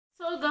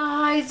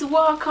guys,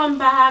 welcome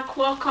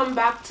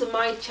back to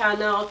my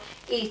channel.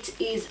 It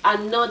is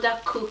another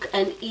cook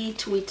and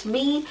eat with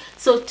me.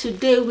 So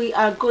today we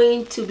are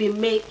going to be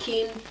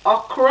making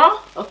okra.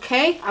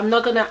 Okay, I'm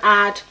not gonna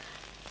add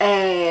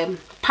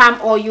palm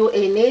oil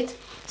in it.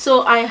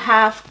 So I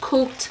have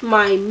cooked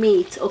my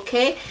meat.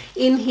 Okay,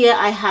 in here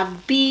I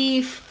have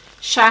beef,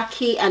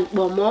 shaki and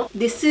momo.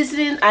 The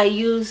seasoning I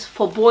use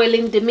for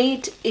boiling the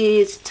meat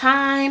is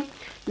thyme,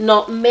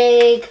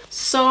 nutmeg,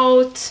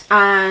 salt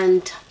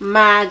and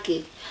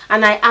Maggi,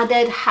 and I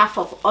added half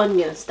of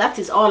onions. That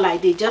is all I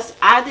did. Just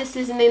add the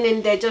seasoning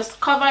in there, just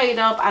cover it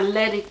up and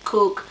let it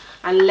cook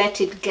and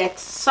let it get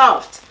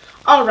soft.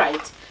 All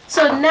right,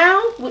 so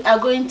now we are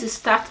going to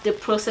start the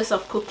process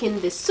of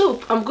cooking the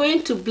soup. I'm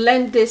going to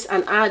blend this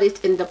and add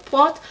it in the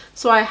pot.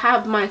 So I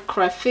have my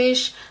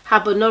crayfish,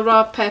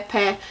 habanero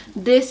pepper.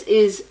 This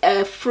is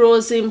a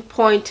frozen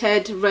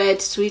pointed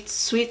red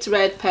sweet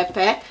red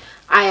pepper.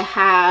 I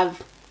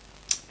have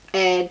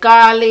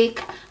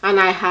garlic and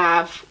I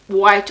have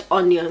white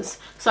onions.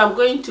 So I'm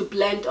going to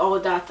blend all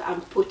that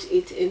and put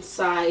it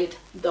inside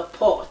the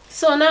pot.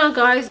 So now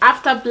guys,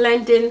 after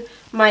blending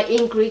my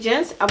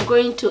ingredients, I'm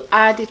going to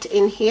add it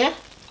in here.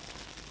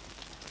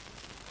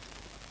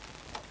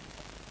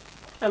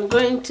 I'm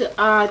going to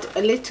add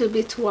a little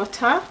bit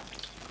water.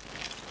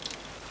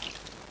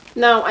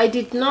 Now I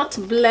did not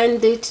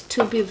blend it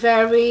to be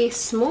very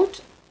smooth.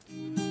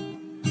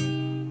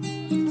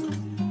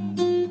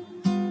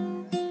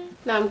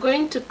 Now I'm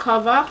going to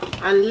cover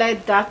and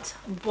let that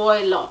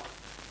boil up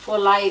for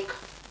like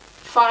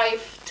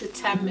 5 to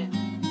 10 minutes.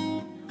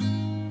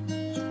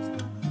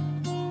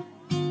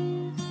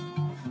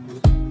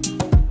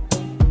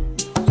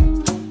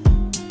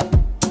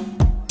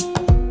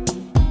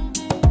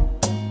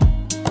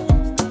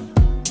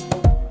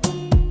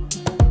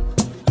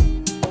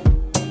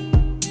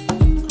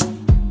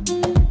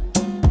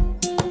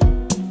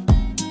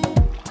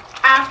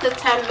 After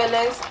 10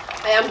 minutes,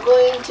 I am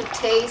going to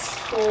taste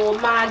for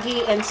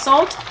Maggi and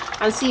salt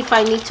and see if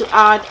I need to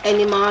add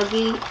any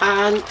Maggi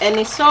and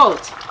any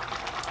salt.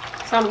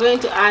 So I'm going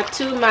to add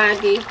 2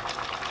 Maggi.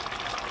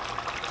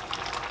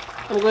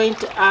 I'm going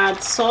to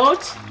add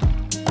salt.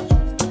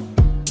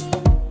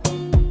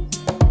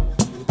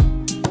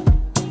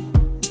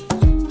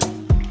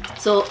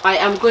 So I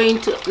am going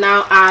to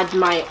now add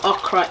my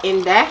okra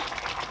in there.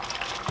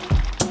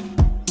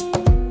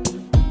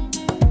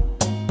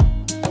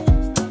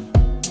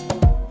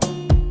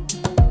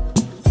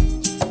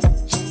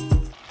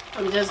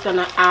 I'm just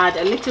gonna add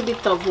a little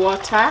bit of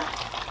water.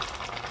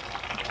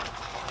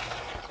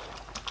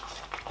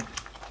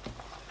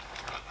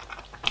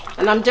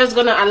 And I'm just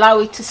gonna allow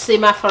it to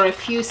simmer for a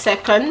few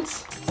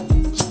seconds.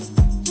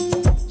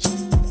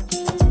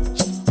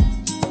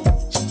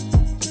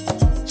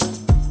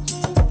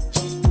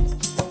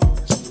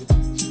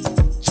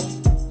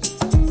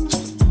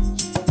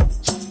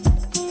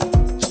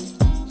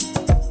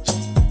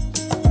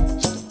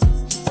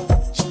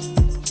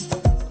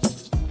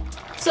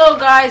 So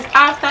guys,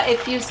 after a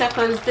few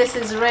seconds, this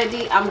is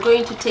ready. I'm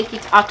going to take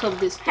it out of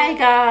this. Hey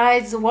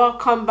guys,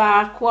 welcome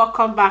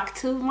back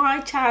to my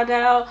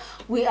channel.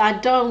 We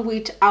are done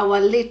with our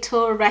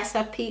little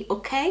recipe.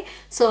 Okay,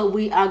 so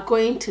we are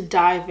going to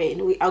dive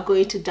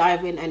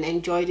in and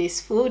enjoy this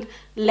food.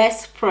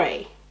 Let's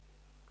pray.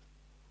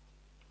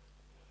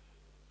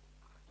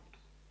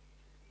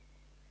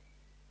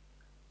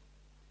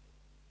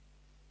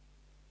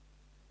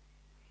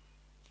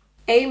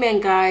 Amen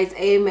guys,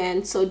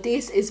 amen. So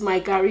this is my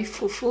GARRI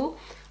fufu.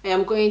 I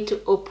am going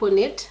to open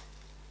it.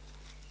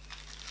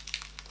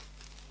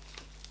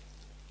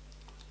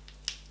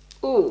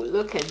 Oh,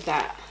 look at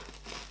that.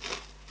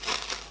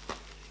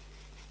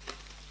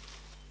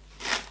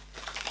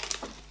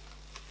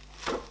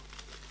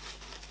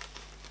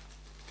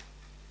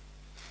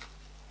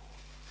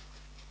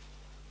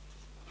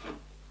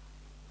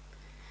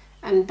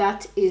 And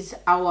that is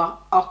our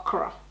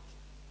okra.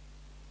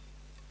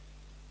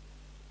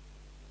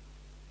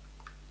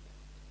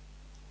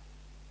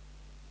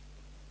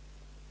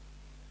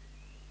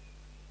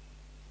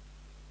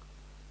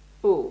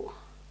 Oh,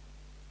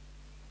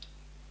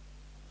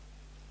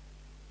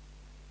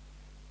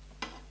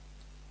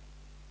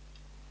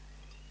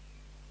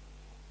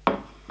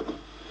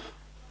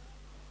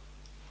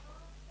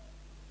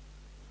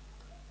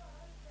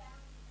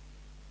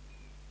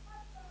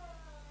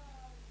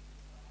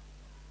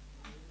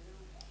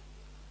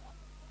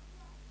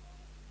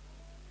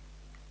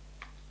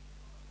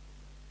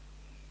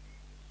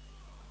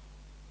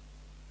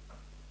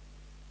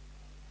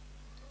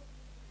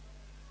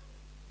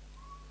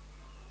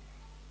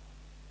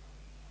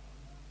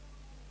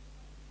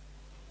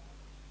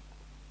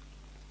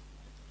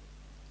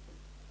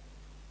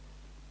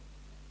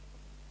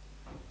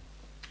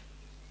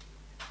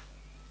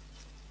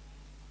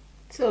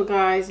 so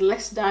guys,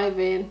 let's dive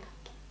in.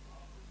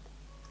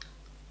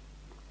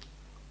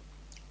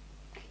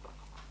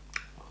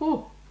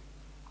 Oh,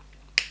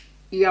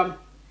 yum.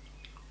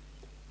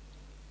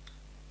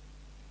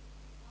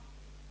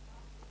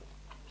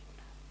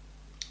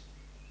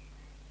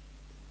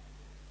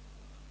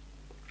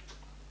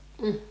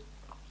 Mm.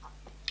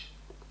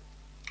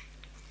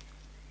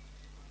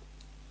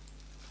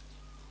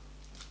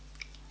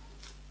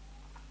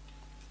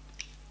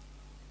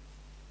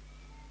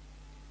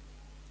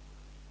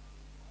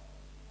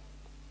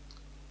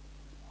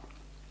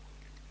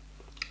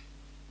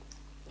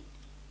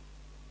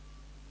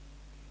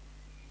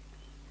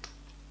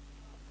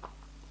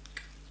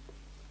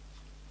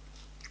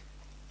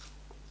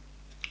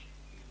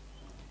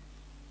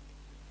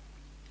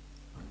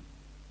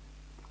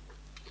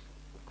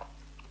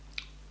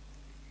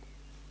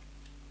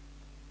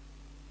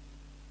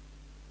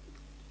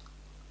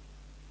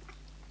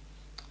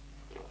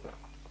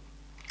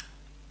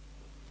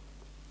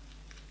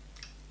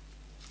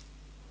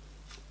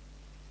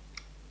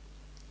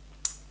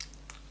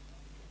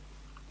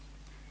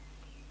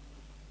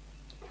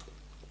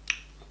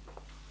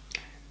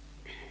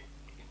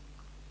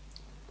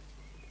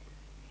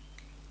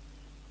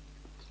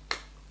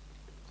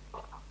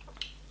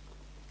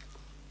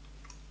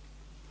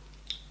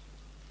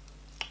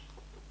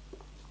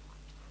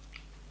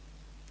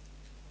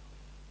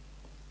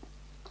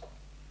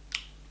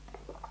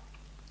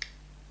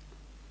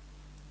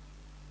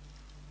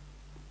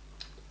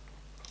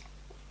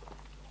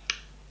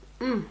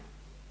 Mm.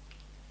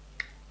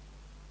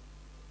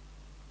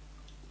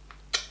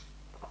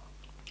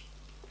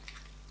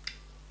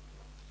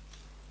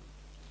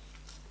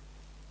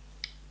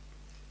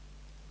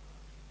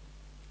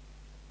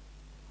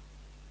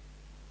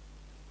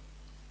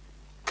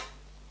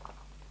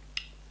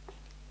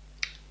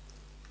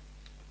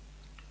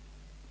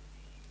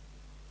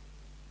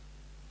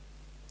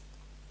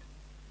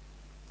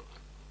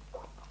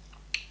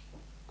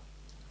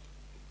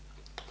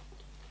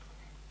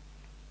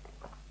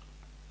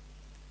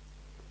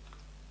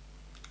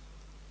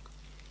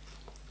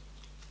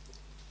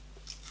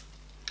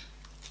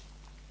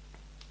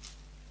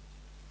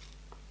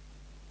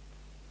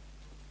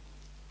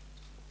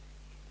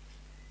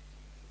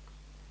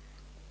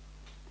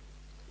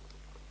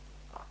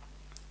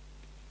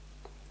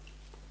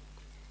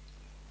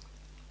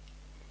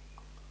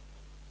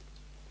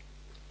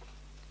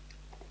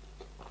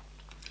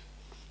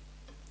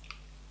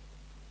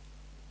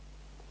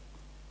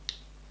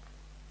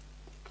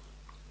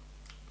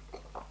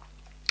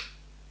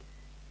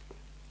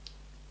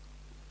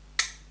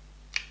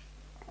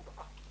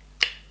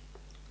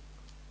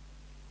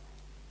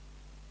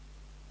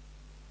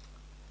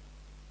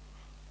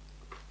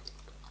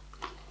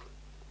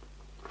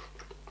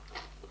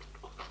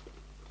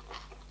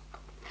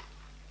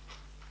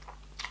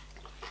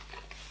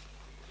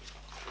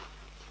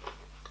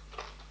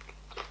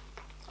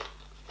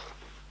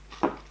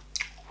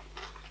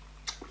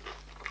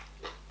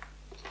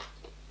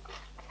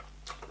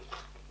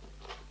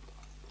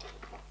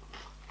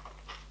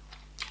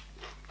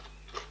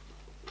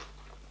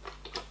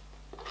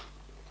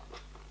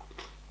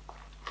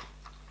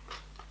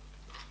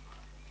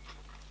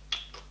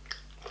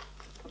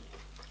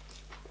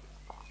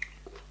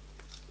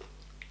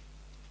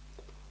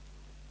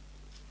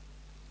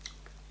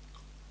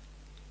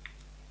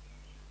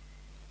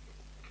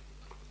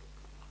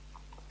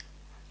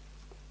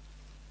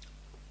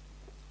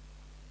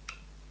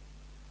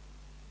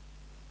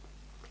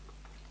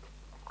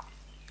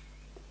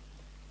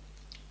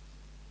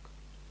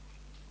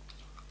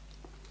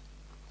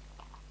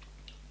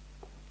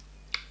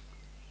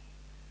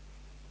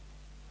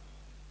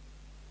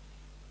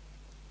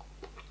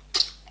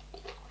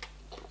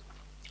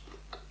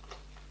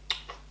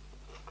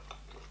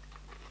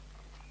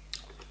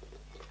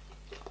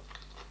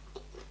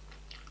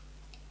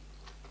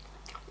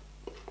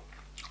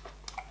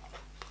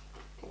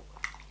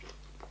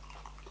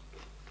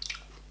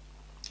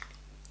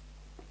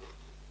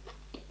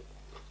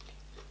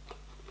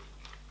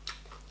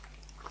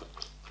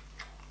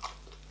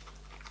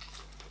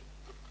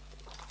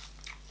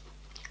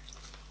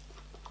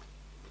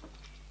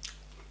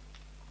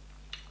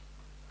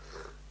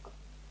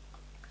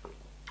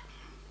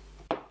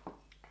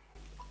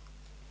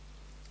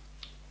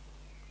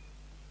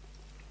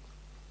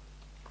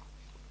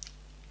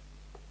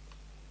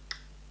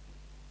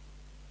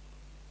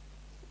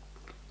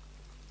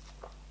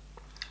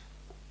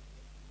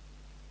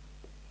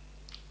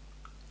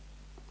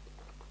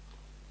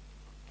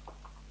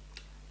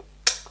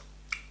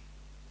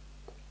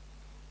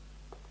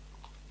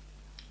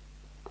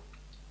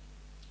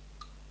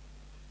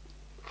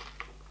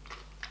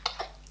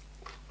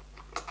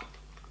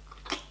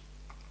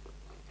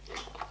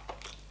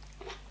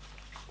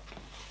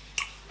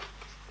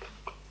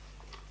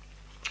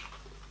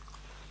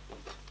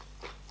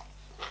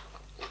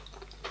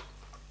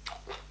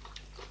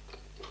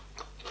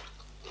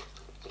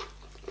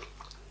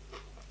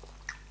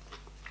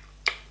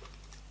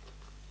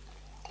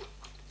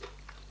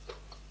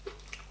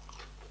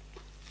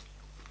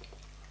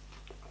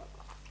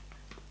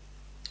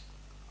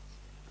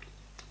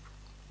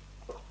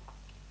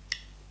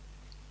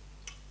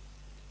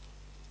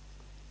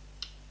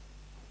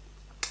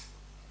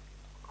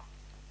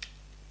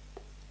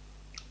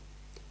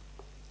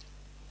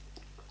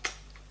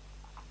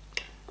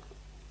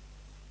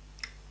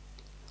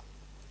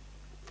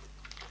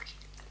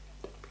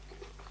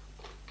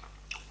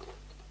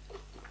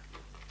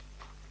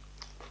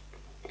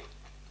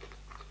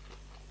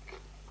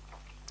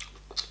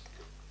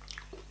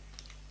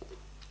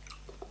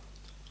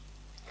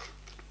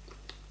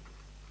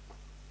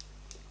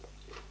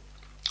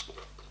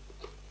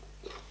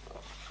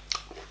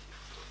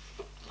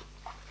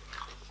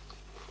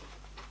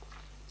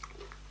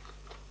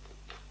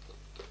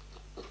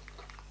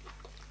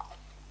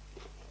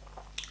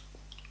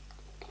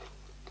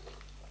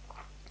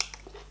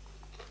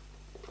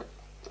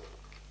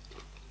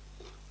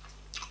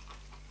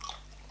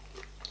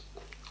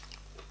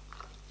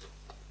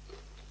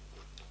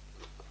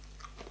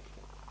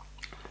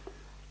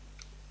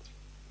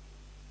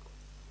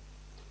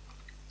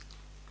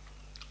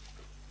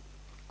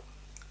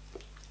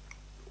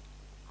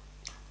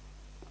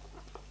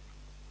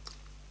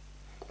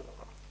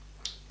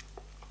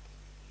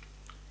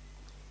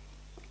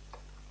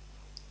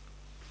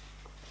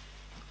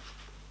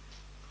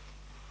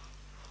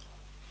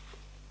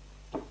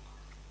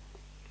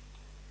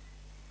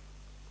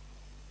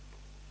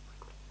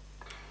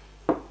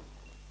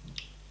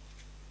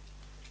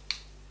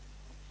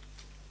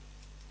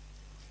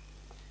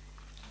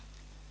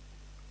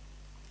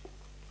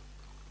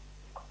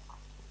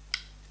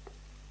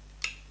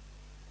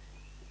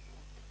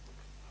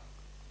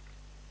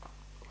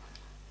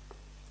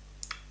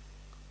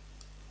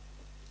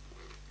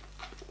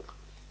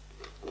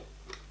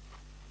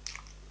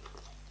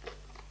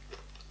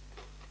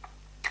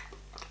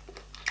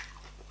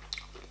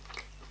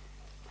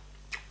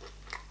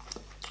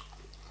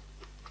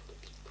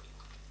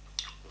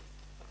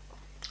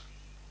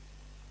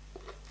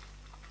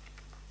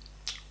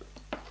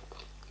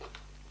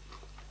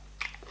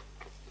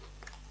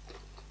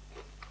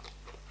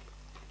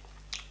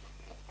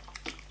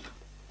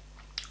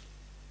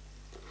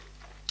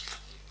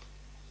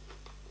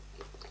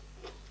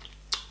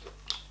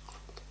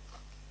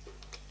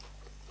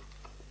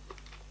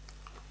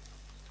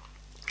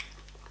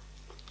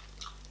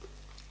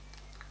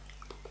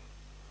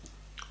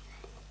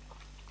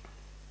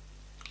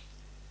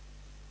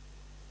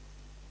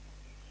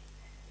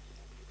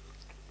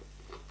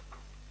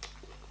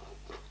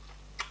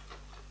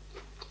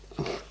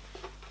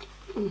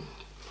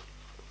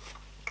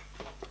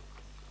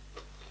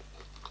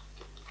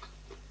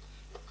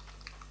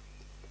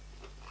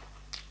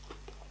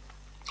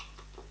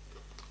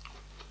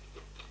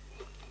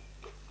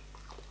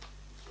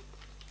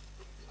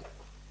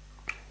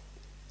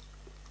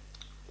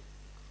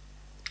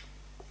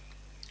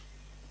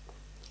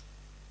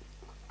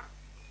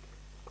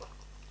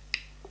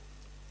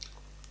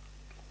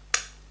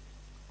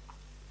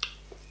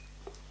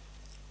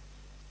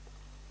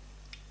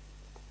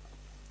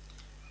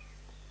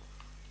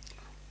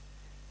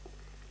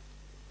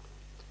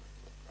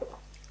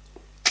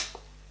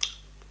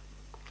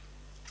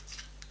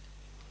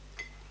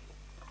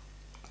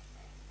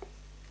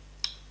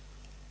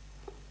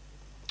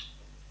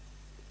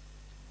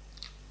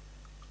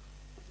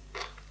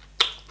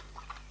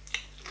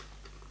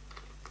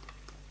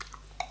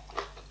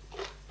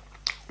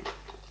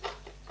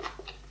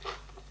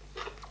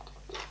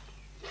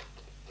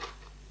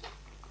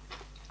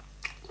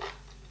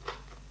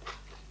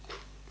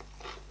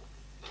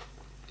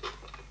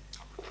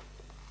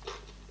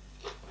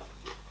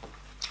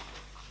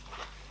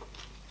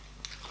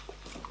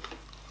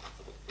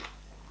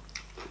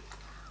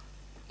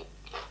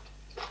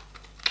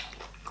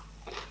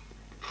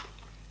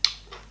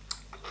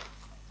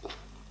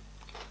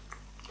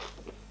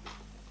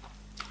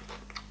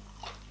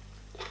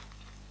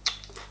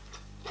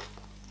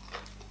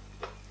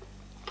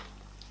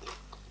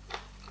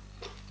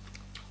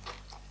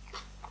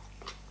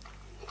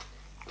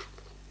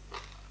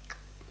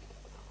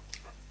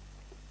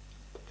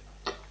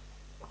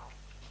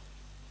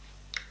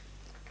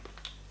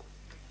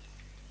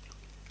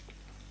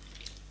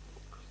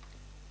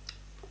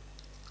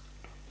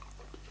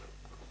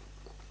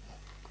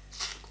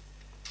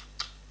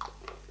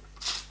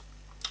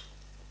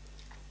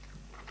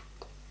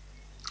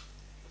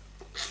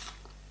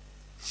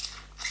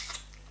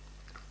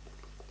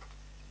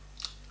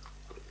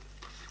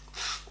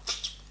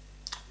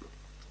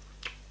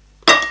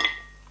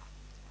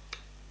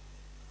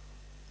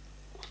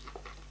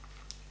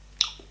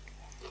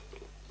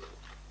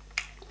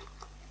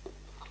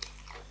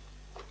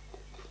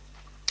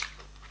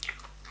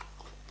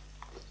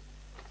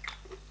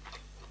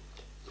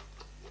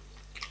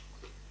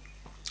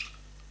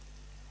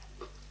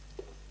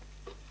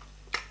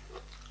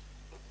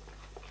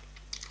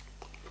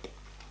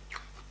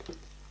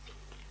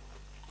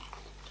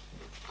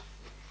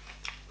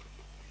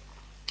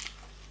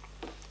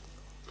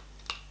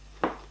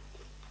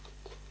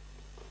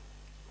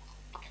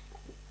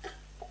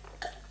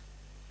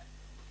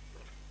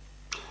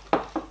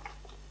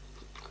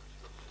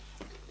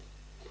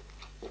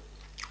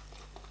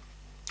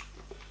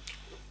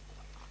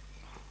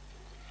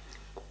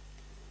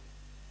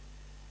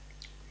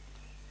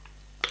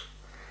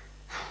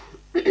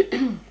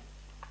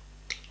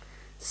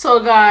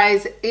 So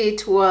guys,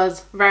 it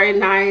was very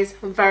nice,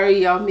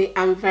 very yummy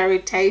and very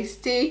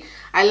tasty.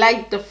 I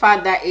like the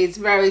fact that it's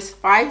very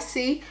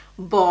spicy,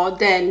 but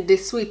then the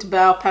sweet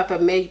bell pepper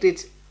made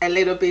it a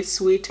little bit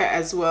sweeter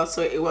as well,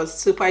 so it was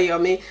super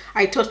yummy.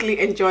 I totally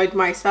enjoyed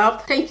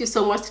myself. Thank you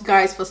so much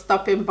guys for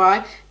stopping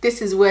by.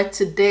 This is where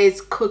today's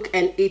cook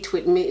and eat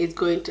with me is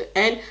going to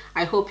end.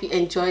 I hope you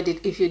enjoyed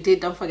it. If you did,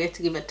 don't forget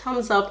to give a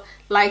thumbs up,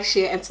 like,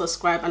 share and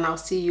subscribe, and I'll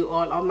see you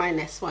all on my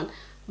next one.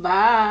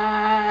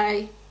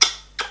 Bye.